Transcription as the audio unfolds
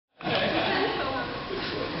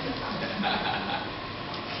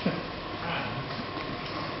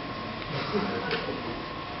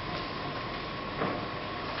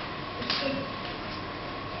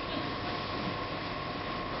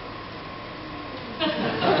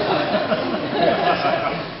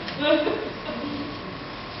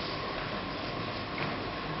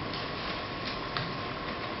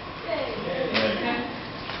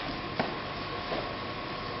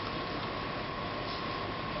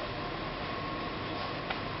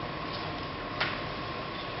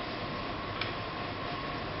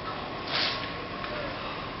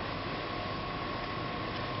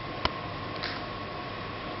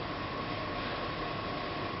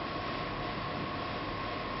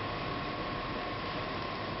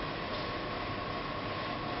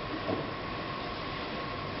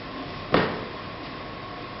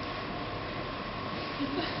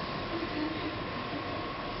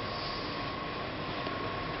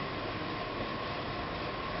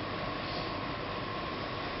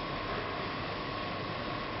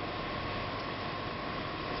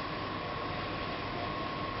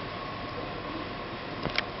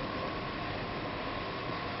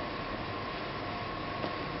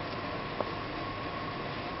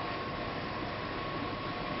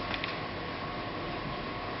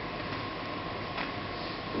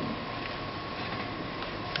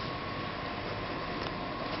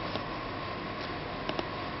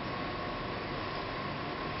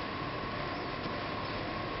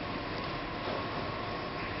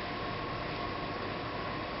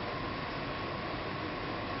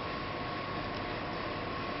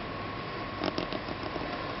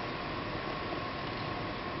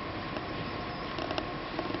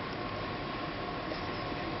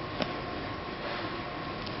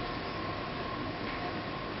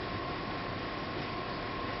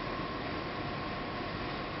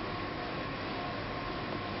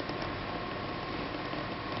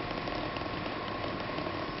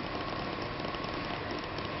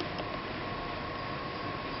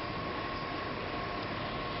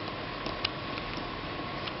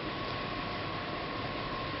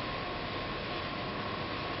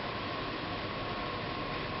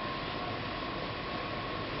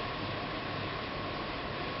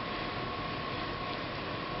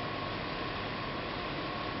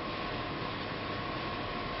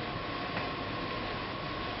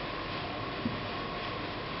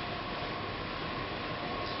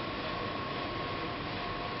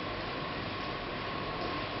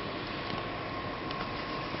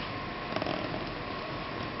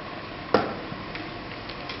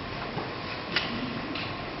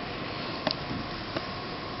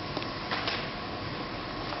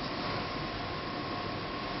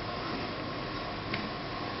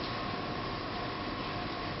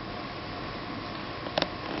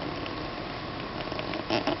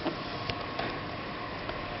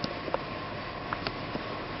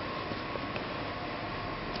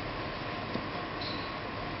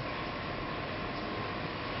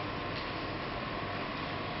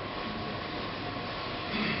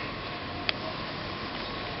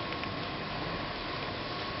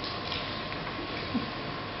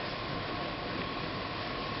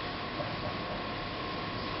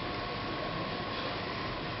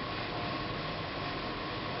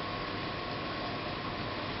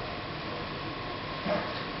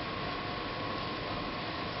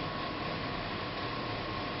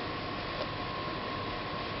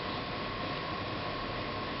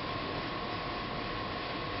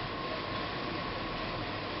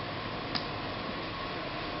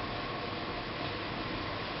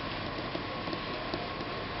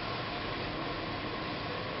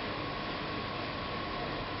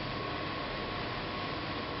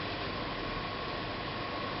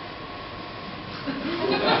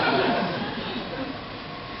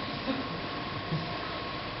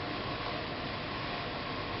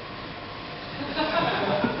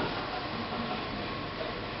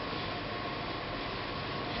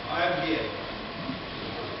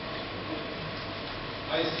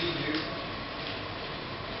I see you.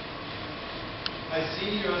 I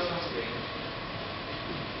see you are suffering.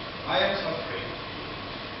 I am suffering.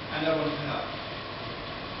 And I want to help.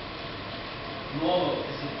 Normal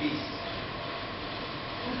is a beast.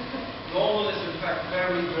 Normal is in fact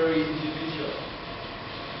very, very individual.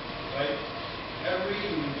 Right? Every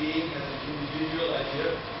human being has an individual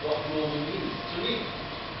idea what normal means to me.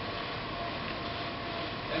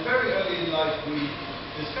 And very early in life we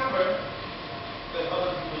discover that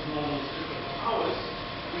other people's normal is different from ours,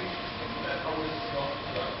 and we think that ours is not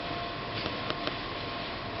right.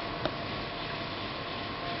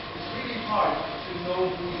 It's really hard to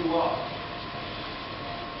know who you are.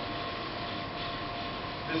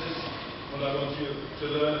 This is what I want you to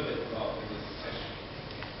learn a bit about in this session.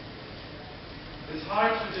 It's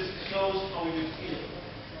hard to disclose how you feel.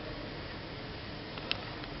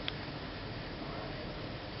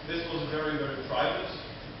 This was a very, very private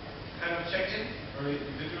kind of check-in, very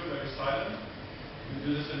individual, very silent. We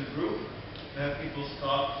do this in a group. We have people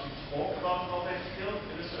start to talk about how they feel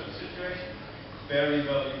in a certain situation. Very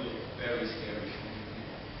valuable, very scary for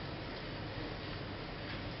people.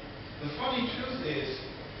 The funny truth is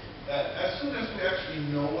that as soon as we actually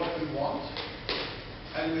know what we want,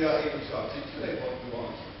 and we are able to articulate what we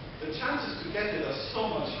want, the chances to get it are so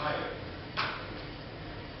much higher.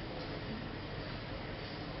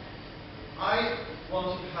 I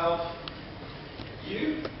want to help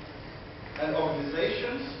you and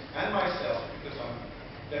organizations and myself, because I'm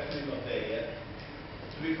definitely not there yet,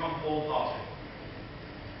 to become wholehearted,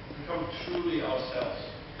 to become truly ourselves,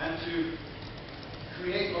 and to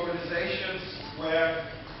create organizations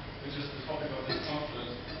where, which is the topic of this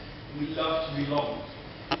conference, we love to belong.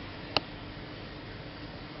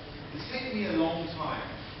 It's taken me a long time.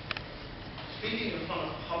 Speaking in front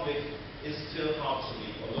of public is still hard for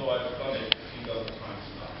me, although I've done it a few dozen times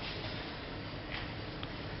now.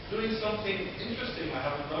 Doing something interesting I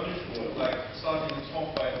haven't done before, like starting a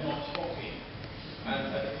talk by not talking.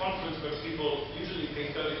 And at a conference where people usually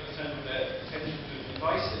pay 30% of their attention to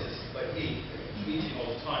devices, like me, tweeting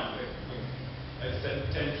all the time. I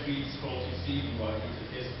sent 10 tweets called to Stephen while he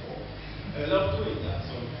did his talk. And I love doing that.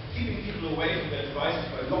 So keeping people away from their devices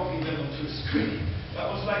by locking them onto a screen.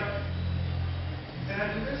 That was like, can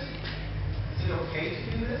I do this? Is it okay to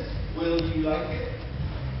do this? Will you like it?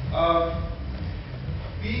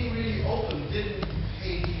 Being really open didn't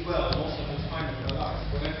pay me well most of the time in my life.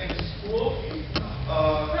 When I came to school,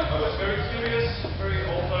 I was very curious, very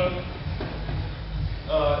open,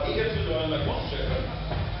 eager to learn like most children.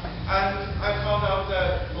 And I found out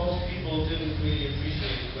that most people didn't really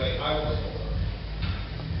appreciate the way I was open.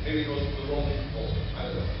 Maybe it was the wrong open, I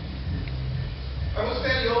don't know. I was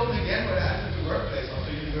fairly open again when I entered the workplace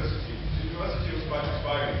after university. University was quite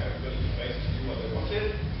inspiring. Everybody was basically do what they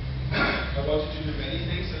wanted. I wanted to do many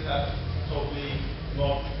things that had totally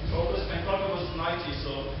not focused. Thank God it was the 90s,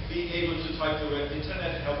 so being able to type the web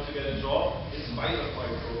internet helped to get a job in spite of my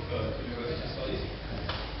university studies.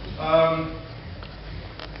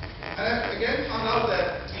 And I again found out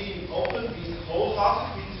that being open, being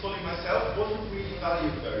wholehearted, being fully myself wasn't really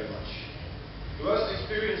valued very much. The worst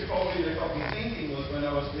experience probably that got me thinking was when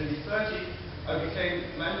I was nearly 30, I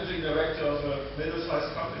became managing director of a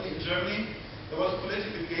middle-sized company in Germany. There was a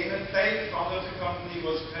political game at play. The founder of the company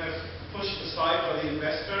was kind of pushed aside by the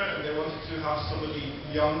investor, and they wanted to have somebody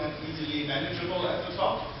young and easily manageable at the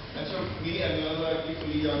top, and took me and another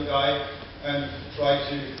equally young guy and tried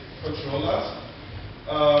to control us.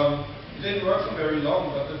 It didn't work for very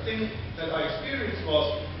long, but the thing that I experienced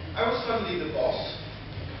was I was suddenly the boss.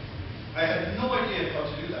 I had no idea how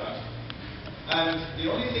to do that. And the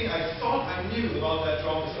only thing I thought I knew about that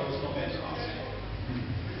job is I was not meant to ask.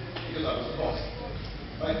 Because I was the boss.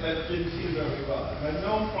 Right? That didn't feel very well. And I've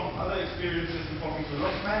known from other experiences in talking to a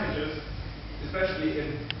lot of managers, especially in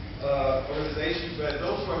organizations where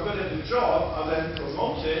those who are good at the job are then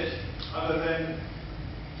promoted, other than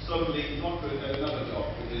suddenly not good at another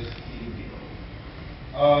job, which is leading people.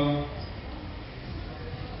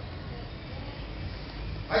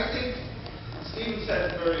 I think Stephen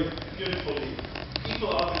said very beautifully,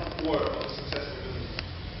 people are the core of a successful business.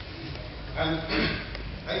 And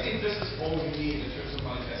I think this is all we need in terms of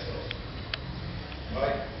manifestos.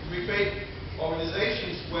 Right? We create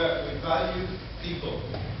organizations where we value people,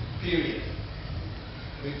 period.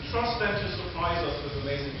 We trust them to surprise us with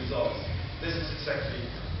amazing results. This is exactly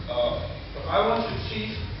what I want to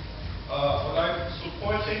achieve, what I'm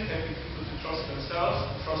supporting, helping people to trust themselves,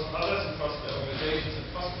 trust others, and trust their organizations and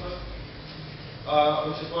customers.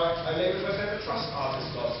 Which is why I labeled myself a trust artist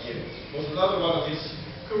last year. It was another one of these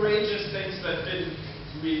courageous things that didn't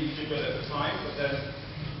really feel good at the time, but then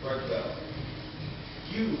worked well.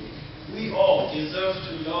 We all deserve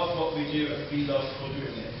to love what we do and be loved for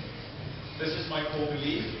doing it. This is my core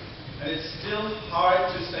belief, and it's still hard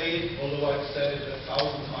to say it, although I've said it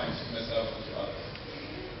 1,000 times to myself and to others.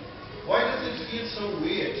 Why does it feel so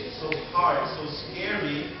weird, so hard, so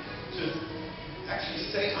scary to actually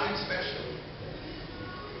say I'm special?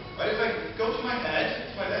 But if I go to my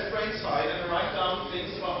head, to my left brain side, and I write down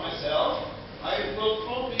things about myself, I will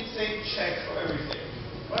probably say check for everything.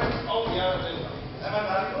 Right? Oh yeah, am I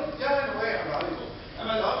valuable? Yeah, in a way I'm valuable. Am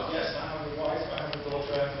I loved? Yes, I have a wife, I have a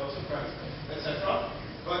daughter, I have lots of friends, etc.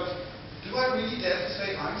 But do I really dare to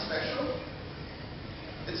say I'm special?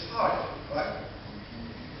 It's hard, right?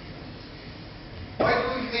 Why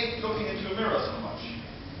do we hate looking into a mirror so much?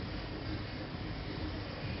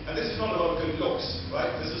 And this is not about good looks,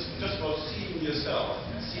 right? This is just about seeing yourself,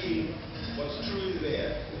 and seeing what's truly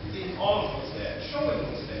there, seeing all of what's there, showing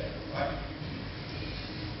what's there, right?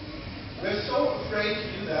 We're so afraid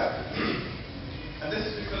to do that And this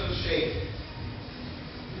is because of shame.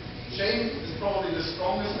 Shame is probably the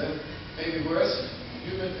strongest and maybe worst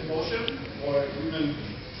human emotion, or human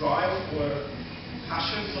drive, or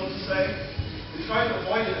passion, so to say. We try to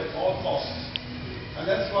avoid it at all costs. And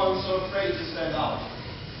that's why we're so afraid to stand out.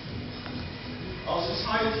 Our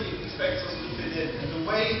society expects us to fit in, and the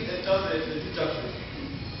way it does it is judgment.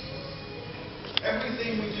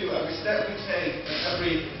 Everything we do, every step we take, and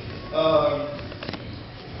every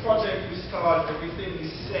project we start, everything we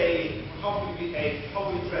say, how we behave, how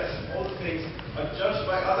we dress, all the things are judged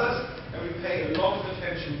by others, and we pay a lot of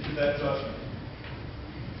attention to that judgment.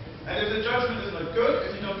 And if the judgment is not good,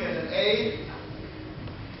 if you don't get an A,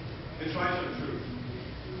 you're trying to improve.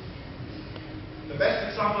 The best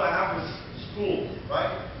example I have is school,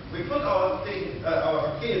 right? We put our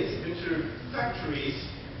kids into factories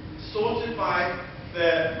sorted by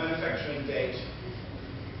their manufacturing date,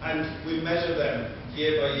 and we measure them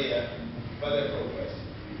year by year by their progress,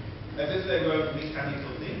 as if they were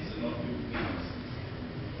mechanical things and not human beings.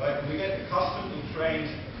 Right? We get accustomed and trained.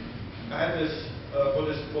 I had this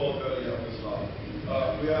Buddhist quote earlier on the slide.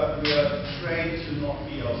 We are trained to not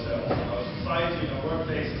be ourselves. Our society, in our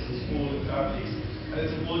workplaces, in school, in families, and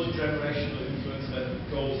it's a multi-generational influence that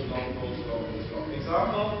goes along.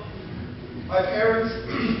 Example, my parents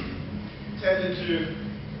tended to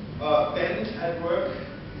bend at work,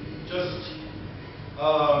 just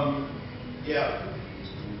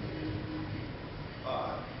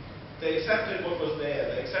they accepted what was there,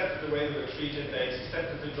 they accepted the way they were treated, they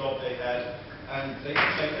accepted the job they had, and they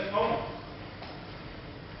could take it home.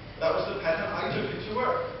 That was the pattern I took into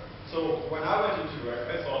work. So when I went into work,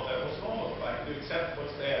 I thought that was normal, right? You accept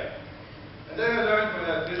what's there. And then I learned, when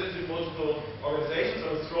I visited multiple organizations,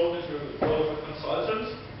 I was thrown into the role of a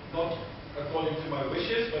consultant, not according to my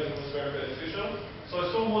wishes, but it was very beneficial. So I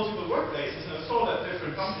saw multiple workplaces, and I saw that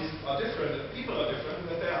different companies are different, that people are different, and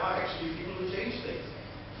that there are actually people who change things.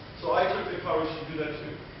 So I took the courage to do that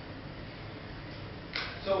too.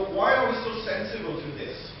 So why are we so sensible to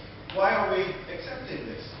this? Why are we accepting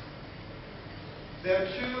this? There are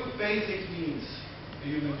two basic needs a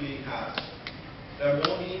human being has. There are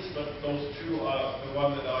more needs, but those two are the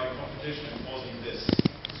ones that are in competition and causing this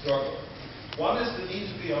struggle. One is the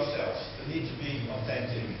need to be ourselves, the need to be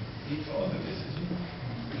authentic, need for authenticity.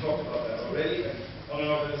 We talked about that already. And on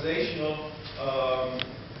an organizational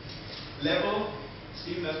level,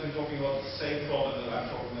 Stephen has been talking about the same problem that I'm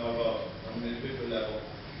talking about on an individual level.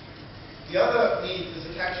 The other need is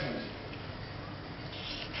attachment.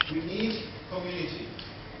 We need community.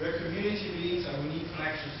 We're community beings, and we need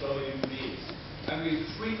connections to other human beings. And we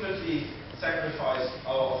frequently sacrifice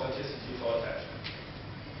our authenticity for attachment.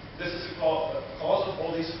 This is the cause of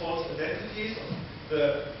all these false identities,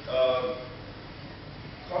 the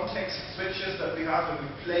context switches that we have, and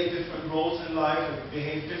we play different roles in life, and we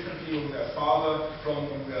behave differently when we are a father, from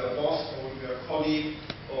when we are a boss, or when we are a colleague,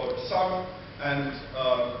 or a son. And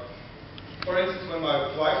for instance, when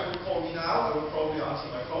my wife would call me now, I would probably answer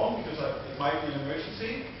my phone because it might be an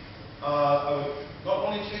emergency. I would not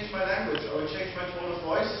only change my language, I would change my tone of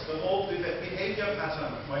voice. The whole behavior pattern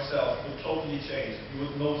of myself would totally change. You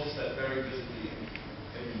would notice that very visibly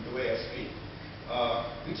in the way I speak.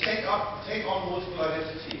 We take on multiple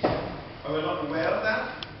identities, and we're not aware of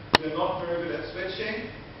that. We're not very good at switching,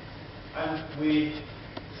 and we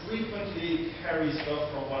frequently carry stuff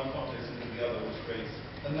from one context into the other, which creates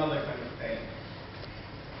another kind of pain.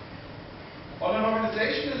 On an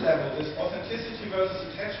organizational level, this authenticity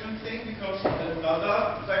versus attachment thing becomes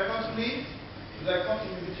another dichotomy, the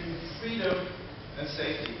dichotomy between freedom and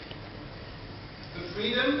safety. The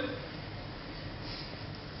freedom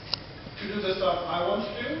to do the stuff I want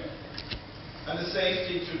to do, and the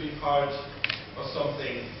safety to be part of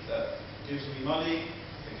something that gives me money,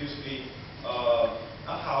 that gives me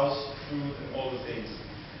a house, food, and all the things.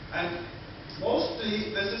 And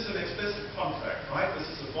mostly, this is an explicit contract, right? This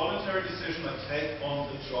is a voluntary decision I take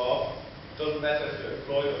on the job. Doesn't matter if you're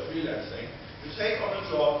employed or freelancing. You take on a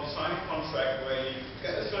job, you sign a contract where you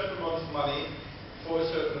get a certain amount of money for a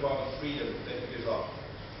certain amount of freedom that you give up.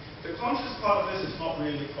 The conscious part of this is not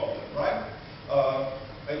really a problem, right?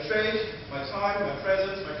 I trade my time, my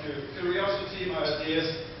presence, my curiosity, my ideas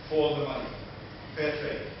for the money. Fair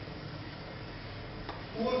trade.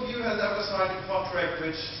 Who of you has ever signed a contract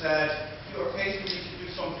which said you occasionally need to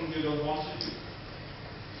do something you don't want to do?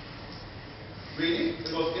 Really?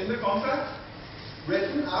 It was in the contract?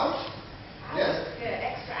 Written out? Yes?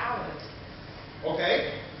 Yeah, extra hours.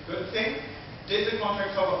 Okay, good thing. Did the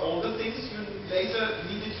contract cover all the things you later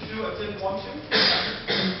needed to do and didn't want to?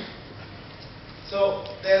 So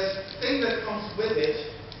there's a thing that comes with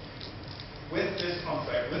it, with this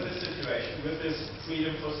contract, with this situation, with this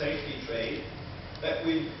freedom for safety trade that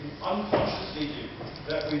we unconsciously do,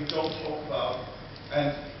 that we don't talk about,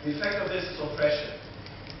 and the effect of this is oppression.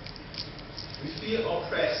 We feel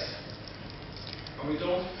oppressed, and we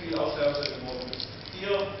don't feel ourselves anymore. We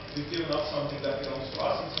feel we've given up something that belongs to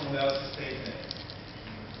us and someone else has taken it.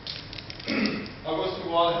 August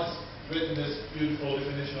Duval has written this beautiful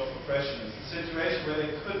definition of oppression. It's a situation where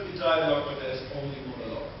there could be dialogue, but there's only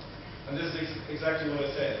monologue. And this is exactly what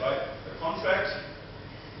I said, right? The contract,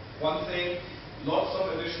 one thing, lots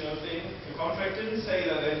of additional things. The contract didn't say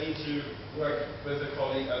that I need to work with a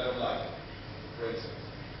colleague I don't like, for instance.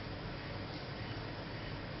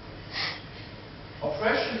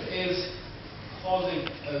 Oppression is causing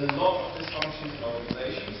a lot of dysfunction in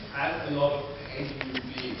organizations and a lot of pain in human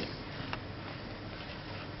beings.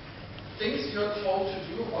 Things you're told to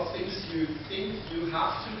do or things you think you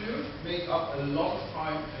have to do make up a lot of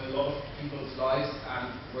time in a lot of people's lives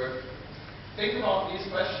and work. Think about these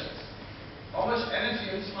questions. How much energy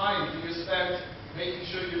and time do you spend making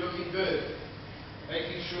sure you're looking good?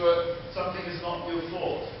 Making sure something is not your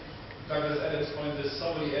fault? Douglas Adams coined this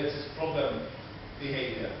somebody else's problem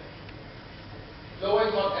behavior.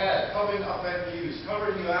 Blowing hot air, covering up bad news,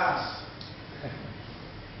 covering your ass.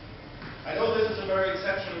 I know this is a very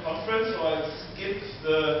exceptional conference, so I've skipped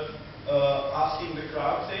the asking the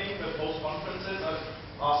crowd thing, but most conferences I've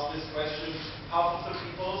asked this question. Half of the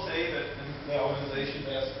people say that in their organization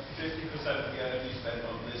there's 50% of the energy spent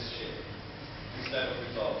on this shit instead of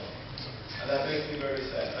results. And that makes me very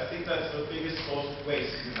sad. I think that's the biggest source of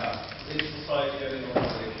waste we have in society and in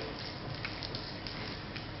organizations.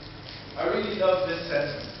 I really love this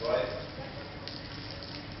sentence, right?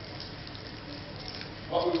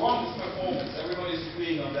 What we want is performance. Everybody's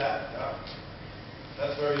agreeing on that. Yeah?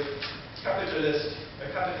 That's very capitalist,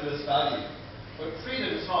 a capitalist value. But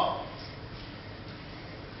freedom is not.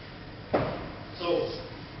 So,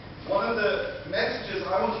 one of the messages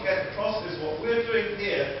I want to get across is what we're doing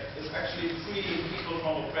here is actually freeing people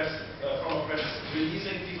from oppression,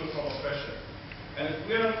 releasing people from oppression. And if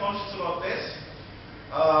we're not conscious about this,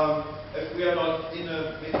 if we are not in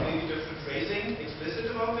a maybe different phrasing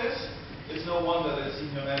explicit about this, it's no wonder that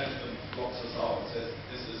senior management blocks us out and says,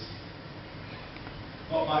 this is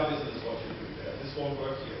not my business what you do there. This won't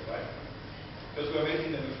work here, right? Because we're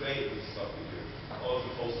making them afraid with stuff we do. All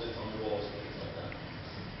the post-its on the walls and things like that.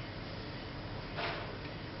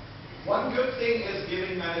 One good thing is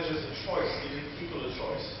giving managers a choice, giving people a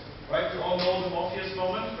choice. Right? We all know the Morpheus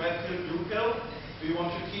moment, red pill, blue pill. Do you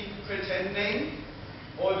want to keep pretending?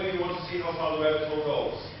 Or do you want to see how far the rabbit hole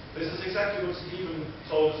goes? This is exactly what Stephen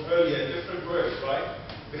told us earlier in different words, right?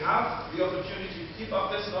 We have the opportunity to keep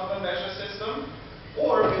up this number measure system,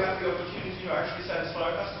 or we have the opportunity to actually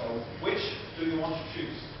satisfy our customer. Which do you want to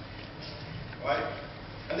choose? Right?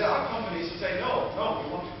 And there are companies who say, no,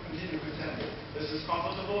 we want to continue pretending. This is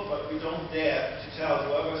comfortable, but we don't dare to tell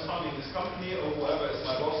whoever is funding this company, or whoever is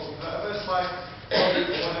my boss, or whoever is my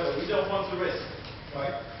colleague, or whatever. We don't want the risk.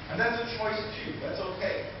 Right? And that's a choice too. That's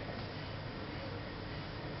okay.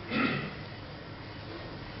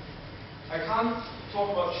 I can't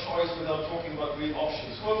talk about choice without talking about real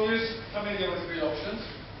options. Who of you is familiar with real options?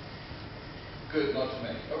 Good, not too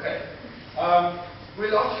many. Okay.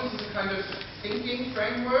 Real options is a kind of thinking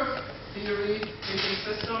framework, theory, thinking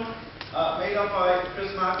system, made up by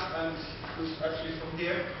Chris Mack, and who's actually from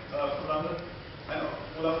here, from London, and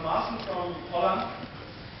Olaf from Holland.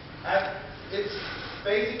 And it's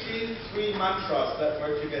basically three mantras that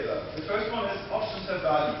work together. The first one is options have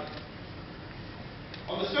value.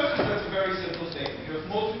 On the surface, that's a very simple thing. You have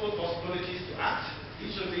multiple possibilities to act.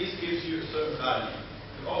 Each of these gives you a certain value.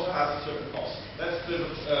 It also has a certain cost. That's the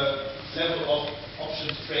level of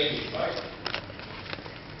options trading, right?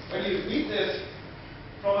 When you read this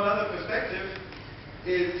from another perspective,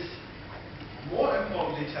 it's more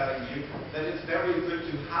importantly telling you that it's very good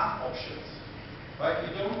to have options. Right?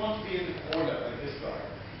 You don't want to be in the corner like this guy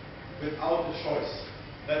without a choice.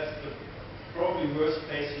 That's the probably worst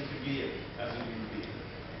place you could be in as a human being.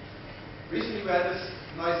 Recently we had this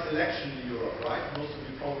nice election in Europe, right? Most of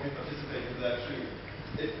you probably participated in that too.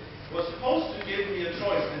 It was supposed to give me a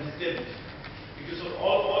choice and it didn't. Because of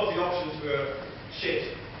all of the options were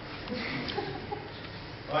shit.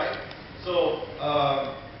 Right?